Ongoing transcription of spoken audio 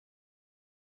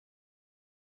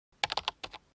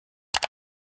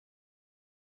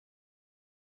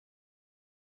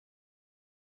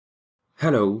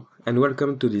Hello, and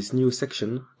welcome to this new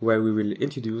section where we will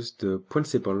introduce the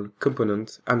principal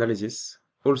component analysis,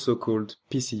 also called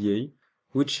PCA,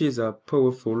 which is a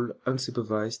powerful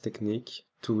unsupervised technique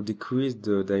to decrease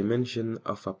the dimension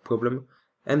of a problem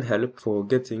and help for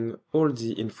getting all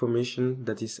the information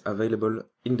that is available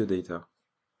in the data.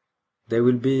 There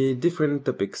will be different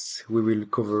topics we will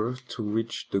cover to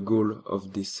reach the goal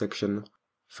of this section.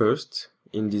 First,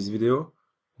 in this video,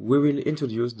 we will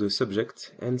introduce the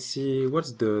subject and see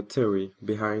what's the theory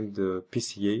behind the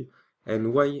PCA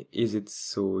and why is it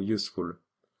so useful.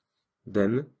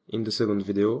 Then, in the second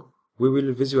video, we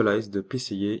will visualize the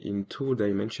PCA in 2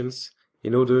 dimensions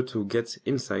in order to get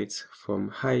insights from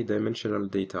high-dimensional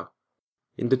data.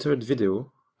 In the third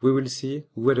video, we will see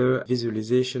whether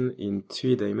visualization in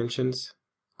 3 dimensions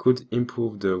could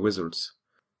improve the results.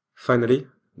 Finally,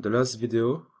 the last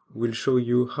video will show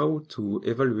you how to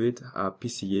evaluate a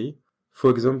PCA, for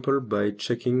example by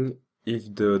checking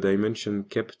if the dimension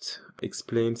kept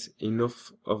explains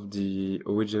enough of the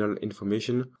original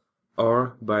information,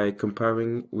 or by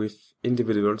comparing with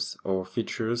individuals or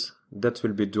features that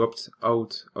will be dropped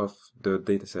out of the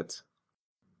dataset.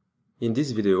 In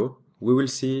this video, we will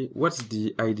see what's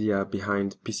the idea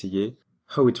behind PCA,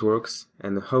 how it works,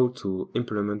 and how to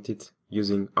implement it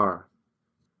using R.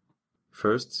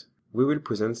 First, we will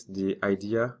present the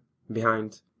idea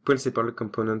behind principal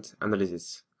component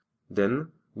analysis.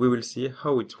 Then, we will see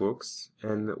how it works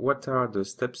and what are the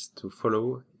steps to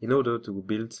follow in order to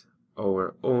build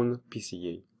our own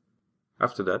PCA.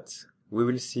 After that, we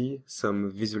will see some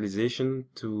visualization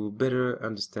to better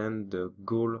understand the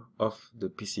goal of the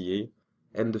PCA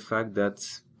and the fact that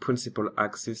principal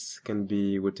axis can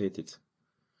be rotated.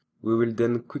 We will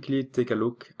then quickly take a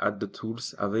look at the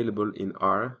tools available in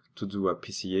R to do a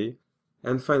PCA,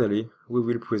 and finally we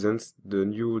will present the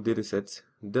new dataset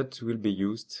that will be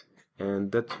used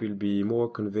and that will be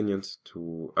more convenient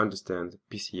to understand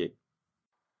PCA.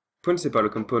 Principal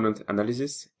component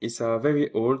analysis is a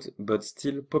very old but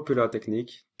still popular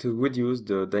technique to reduce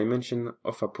the dimension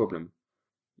of a problem.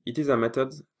 It is a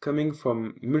method coming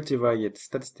from multivariate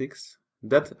statistics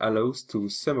that allows to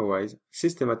summarize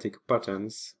systematic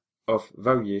patterns of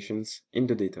variations in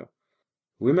the data.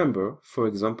 Remember, for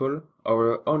example,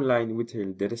 our online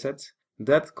retail dataset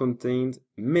that contained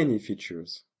many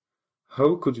features.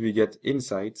 How could we get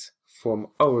insights from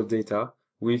our data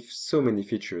with so many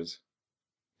features?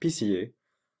 PCA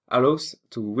allows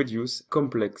to reduce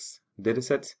complex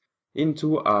datasets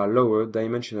into a lower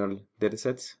dimensional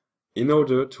dataset in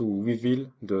order to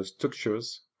reveal the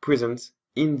structures present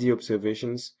in the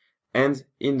observations and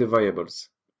in the variables.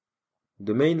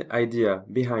 The main idea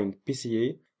behind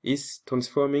PCA is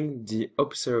transforming the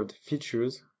observed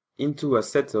features into a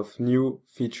set of new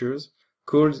features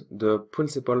called the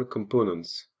principal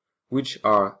components, which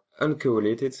are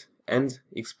uncorrelated and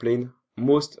explain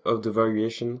most of the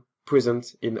variation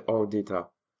present in our data.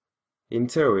 In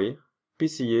theory,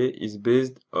 PCA is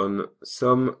based on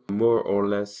some more or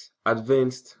less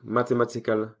advanced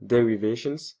mathematical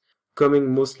derivations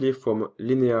coming mostly from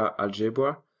linear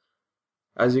algebra,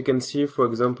 as you can see, for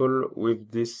example,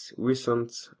 with this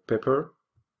recent paper.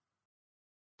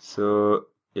 So,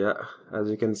 yeah, as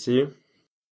you can see.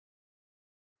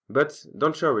 But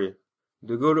don't worry,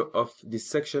 the goal of this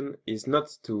section is not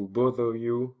to bother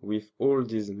you with all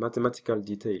these mathematical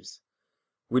details,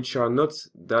 which are not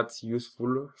that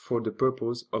useful for the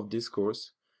purpose of this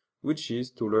course, which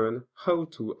is to learn how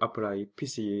to apply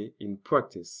PCA in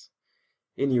practice,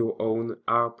 in your own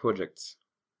R projects.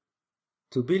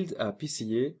 To build a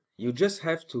PCA, you just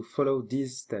have to follow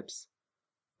these steps.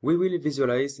 We will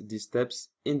visualize these steps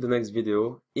in the next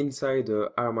video inside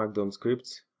the R Markdown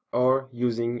script or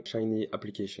using Shiny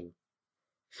application.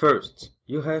 First,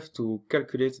 you have to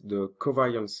calculate the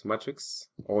covariance matrix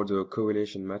or the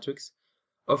correlation matrix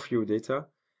of your data,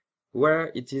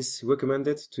 where it is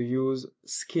recommended to use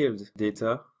scaled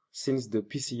data since the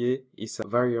PCA is a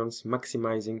variance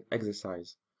maximizing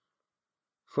exercise.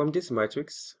 From this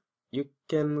matrix, you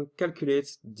can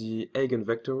calculate the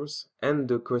eigenvectors and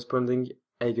the corresponding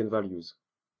eigenvalues.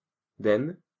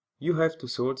 Then, you have to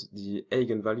sort the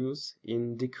eigenvalues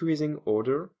in decreasing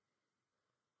order.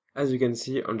 As you can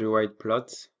see on the right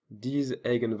plot, these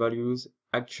eigenvalues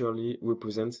actually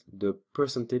represent the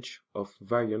percentage of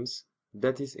variance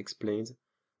that is explained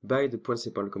by the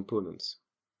principal components.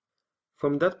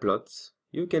 From that plot,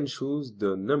 you can choose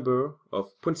the number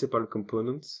of principal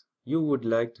components you would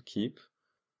like to keep,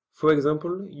 for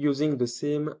example, using the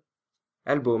same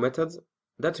elbow method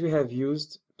that we have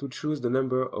used to choose the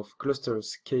number of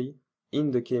clusters K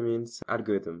in the K-means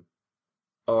algorithm,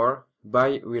 or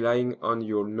by relying on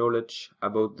your knowledge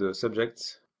about the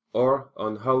subject or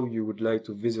on how you would like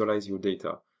to visualize your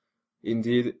data.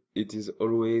 Indeed, it is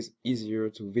always easier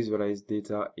to visualize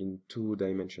data in 2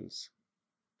 dimensions.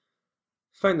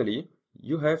 Finally,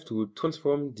 you have to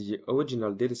transform the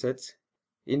original dataset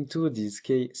into these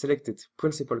K-selected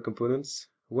principal components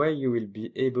where you will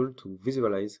be able to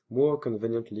visualize more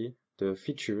conveniently the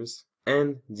features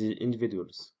and the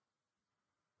individuals.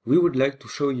 We would like to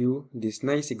show you this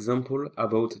nice example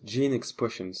about gene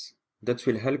expressions that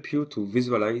will help you to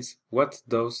visualize what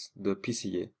does the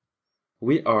PCA.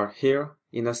 We are here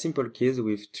in a simple case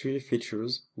with 3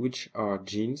 features which are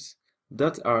genes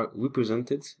that are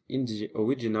represented in the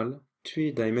original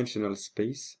 3-dimensional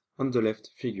space on the left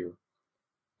figure.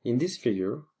 In this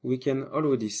figure, we can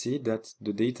already see that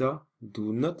the data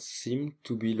do not seem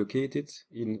to be located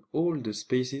in all the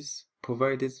spaces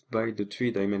provided by the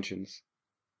 3 dimensions.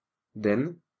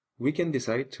 Then, we can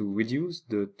decide to reduce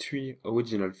the 3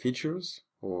 original features,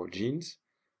 or genes,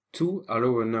 to a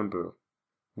lower number,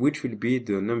 which will be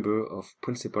the number of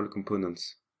principal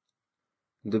components.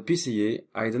 The PCA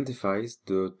identifies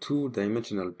the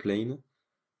 2-dimensional plane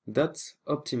that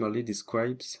optimally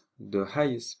describes the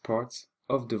highest part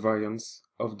of the variance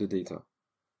of the data.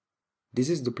 This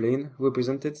is the plane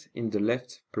represented in the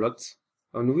left plot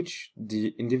on which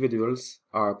the individuals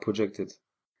are projected,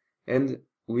 and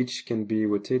which can be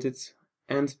rotated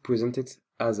and presented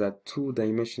as a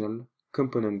 2-dimensional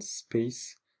component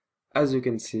space, as you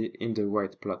can see in the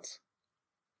right plot.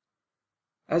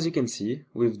 As you can see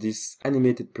with this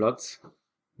animated plot,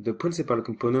 the principal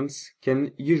components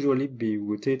can usually be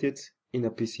rotated in a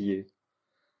PCA.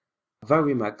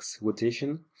 Varimax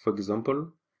rotation, for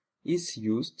example, is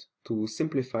used to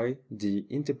simplify the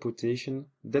interpretation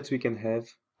that we can have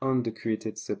on the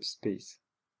created subspace.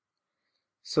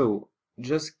 So,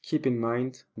 just keep in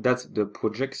mind that the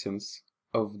projections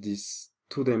of this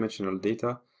 2-dimensional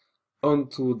data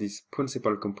onto these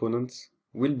principal components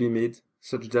will be made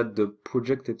such that the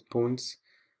projected points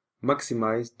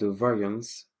maximize the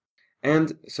variance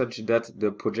and such that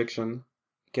the projection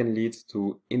can lead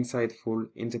to insightful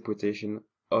interpretation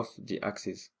of the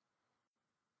axis.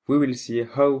 We will see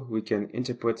how we can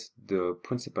interpret the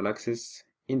principal axis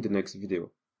in the next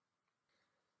video.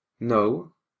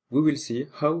 Now, we will see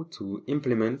how to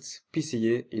implement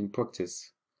PCA in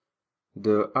practice.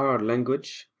 The R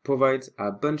language provides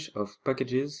a bunch of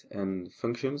packages and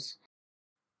functions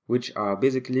which are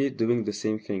basically doing the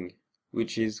same thing,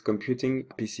 which is computing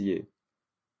PCA.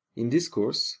 In this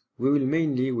course, we will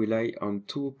mainly rely on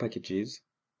 2 packages,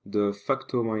 the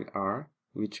factor-R,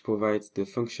 which provides the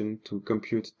function to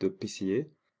compute the PCA,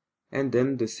 and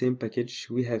then the same package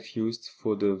we have used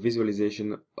for the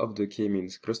visualization of the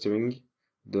k-means clustering,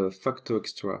 the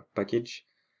factor-extra package,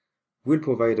 will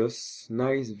provide us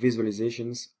nice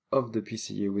visualizations of the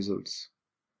PCA results.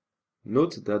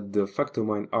 Note that the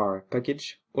factor-R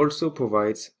package also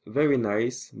provides very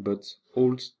nice but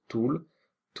old tool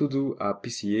to do a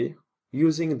PCA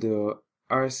using the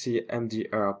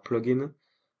RCMDR plugin,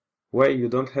 where you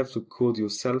don't have to code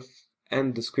yourself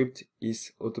and the script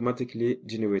is automatically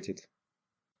generated.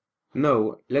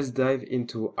 Now let's dive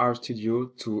into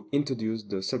RStudio to introduce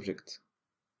the subject.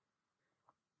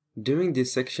 During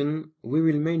this section, we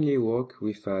will mainly work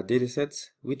with a dataset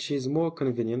which is more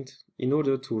convenient in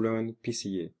order to learn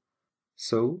PCA.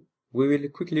 So, we will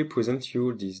quickly present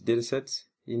you this dataset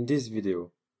in this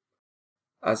video.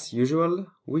 As usual,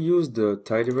 we use the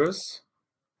tidyverse,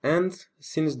 and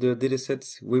since the dataset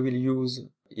we will use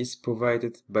is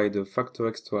provided by the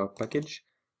factor-extra package,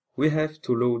 we have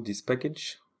to load this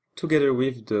package together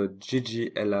with the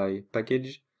ggli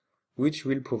package, which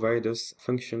will provide us a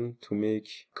function to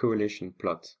make correlation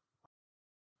plot.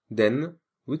 Then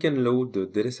we can load the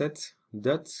dataset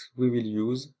that we will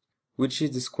use, which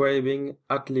is describing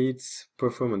athletes'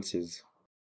 performances.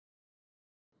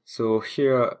 So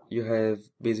here you have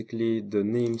basically the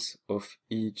names of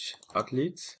each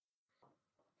athlete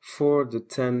for the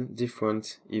 10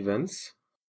 different events,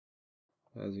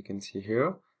 as you can see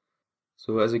here.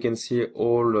 So as you can see,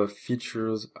 all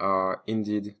features are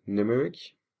indeed numeric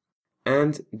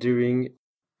and during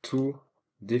 2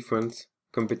 different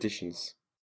competitions,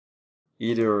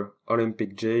 either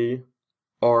Olympic J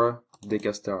or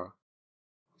Decastar.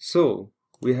 So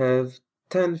we have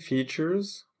 10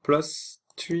 features plus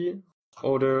 3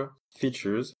 other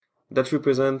features that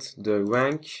represent the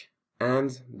rank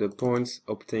and the points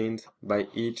obtained by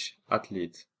each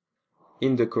athlete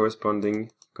in the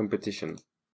corresponding competition.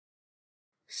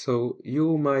 So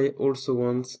you might also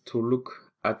want to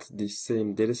look at the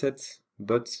same dataset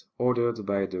but ordered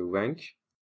by the rank.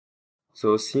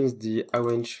 So since the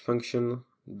arrange function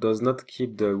does not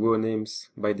keep the row names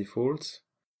by default,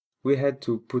 we had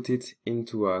to put it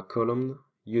into a column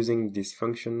using this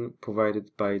function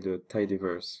provided by the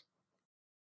tidyverse.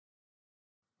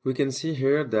 We can see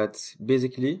here that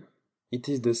basically it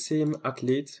is the same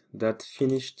athlete that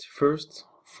finished first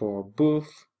for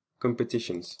both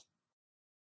competitions,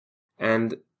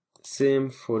 and same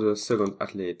for the second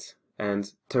athlete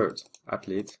and third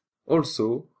athlete.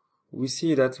 Also, we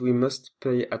see that we must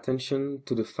pay attention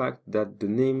to the fact that the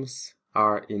names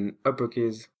are in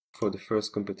uppercase for the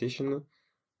first competition,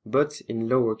 but in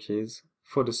lowercase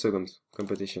for the second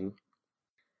competition.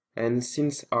 And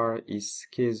since R is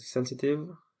case sensitive,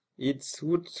 it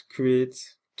would create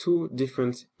two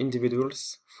different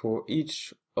individuals for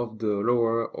each of the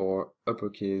lower or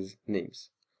uppercase names.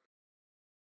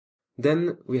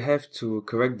 Then we have to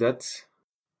correct that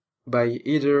by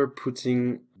either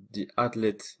putting the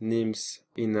athlete names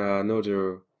in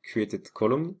another created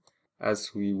column,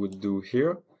 as we would do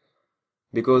here,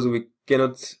 because we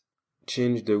cannot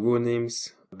change the row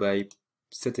names by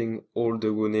setting all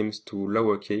the row names to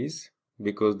lowercase,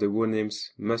 because the row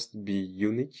names must be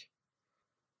unique.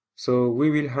 So we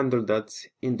will handle that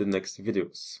in the next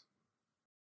videos.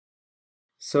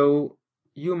 So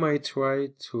you might try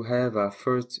to have a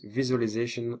first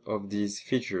visualization of these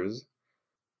features.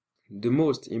 The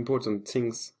most important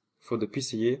things for the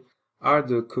PCA are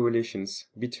the correlations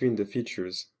between the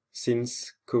features,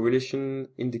 since correlation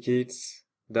indicates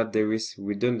that there is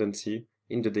redundancy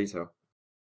in the data.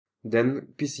 Then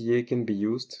PCA can be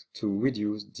used to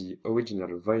reduce the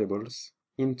original variables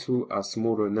into a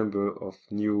smaller number of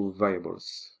new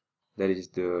variables, that is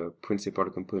the principal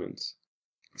components.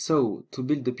 So to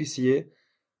build the PCA,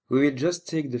 we will just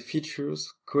take the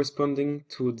features corresponding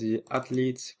to the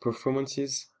athlete's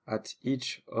performances at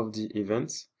each of the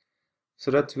events,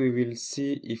 so that we will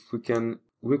see if we can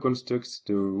reconstruct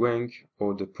the rank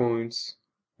or the points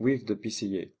with the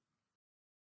PCA.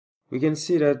 We can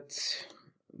see that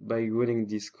by running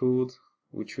this code,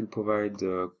 which will provide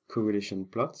the correlation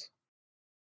plot,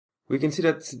 we can see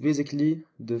that basically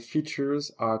the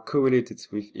features are correlated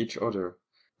with each other,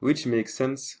 which makes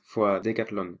sense for a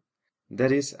decathlon.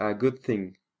 That is a good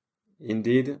thing.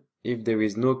 Indeed, if there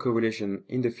is no correlation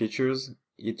in the features,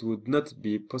 it would not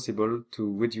be possible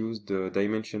to reduce the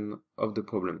dimension of the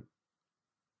problem.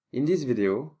 In this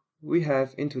video, we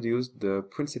have introduced the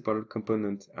principal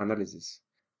component analysis,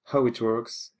 how it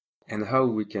works, and how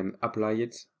we can apply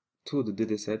it to the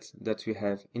dataset that we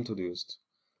have introduced.